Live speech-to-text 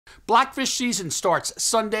Blackfish season starts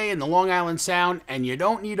Sunday in the Long Island Sound, and you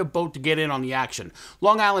don't need a boat to get in on the action.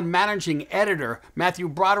 Long Island Managing Editor Matthew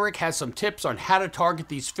Broderick has some tips on how to target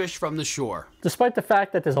these fish from the shore. Despite the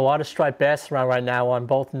fact that there's a lot of striped bass around right now on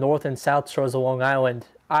both north and south shores of Long Island,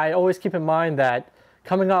 I always keep in mind that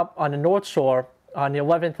coming up on the North Shore on the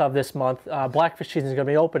 11th of this month, blackfish season is going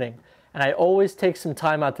to be opening. And I always take some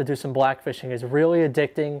time out to do some blackfishing. It's really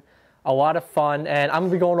addicting, a lot of fun, and I'm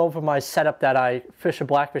going to be going over my setup that I fish a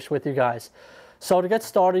blackfish with you guys. So to get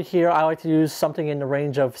started here, I like to use something in the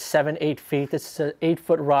range of 7-8 feet. This is an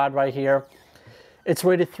 8-foot rod right here. It's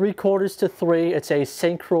rated 3/4 to 3. It's a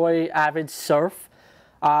St. Croix Avid Surf.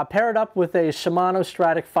 Pair it up with a Shimano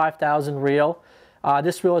Stratic 5000 reel.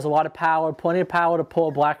 This reel has a lot of power, plenty of power to pull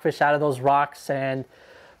a blackfish out of those rocks and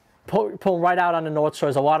pull them right out on the North Shore.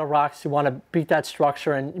 There's a lot of rocks. You want to beat that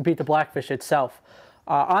structure and beat the blackfish itself.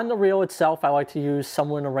 On the reel itself, I like to use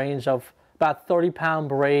somewhere in the range of about 30-pound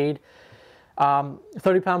braid.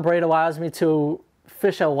 30-pound braid allows me to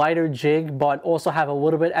fish a lighter jig, but also have a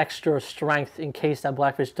little bit extra strength in case that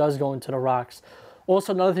blackfish does go into the rocks.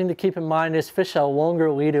 Also, another thing to keep in mind is fish a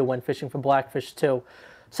longer leader when fishing for blackfish too.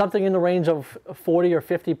 Something in the range of 40 or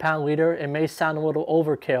 50-pound leader. It may sound a little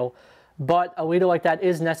overkill, but a leader like that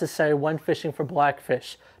is necessary when fishing for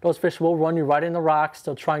blackfish. Those fish will run you right in the rocks.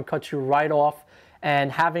 They'll try and cut you right off.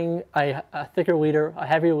 And having a thicker leader, a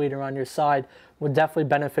heavier leader on your side would definitely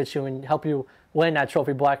benefit you and help you land that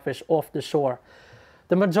trophy blackfish off the shore.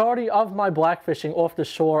 The majority of my blackfishing off the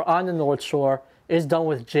shore on the North Shore is done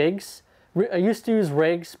with jigs. I used to use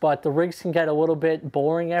rigs, but the rigs can get a little bit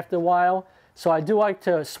boring after a while. So I do like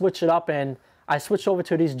to switch it up, and I switch over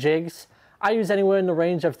to these jigs. I use anywhere in the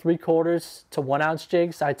range of 3/4 to 1 ounce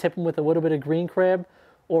jigs. I tip them with a little bit of green crab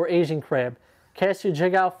or Asian crab. Cast your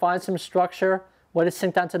jig out, find some structure, let it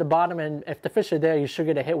sink down to the bottom, and if the fish are there, you should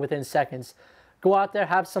get a hit within seconds. Go out there,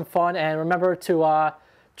 have some fun, and remember to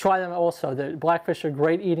try them also. The blackfish are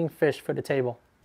great eating fish for the table.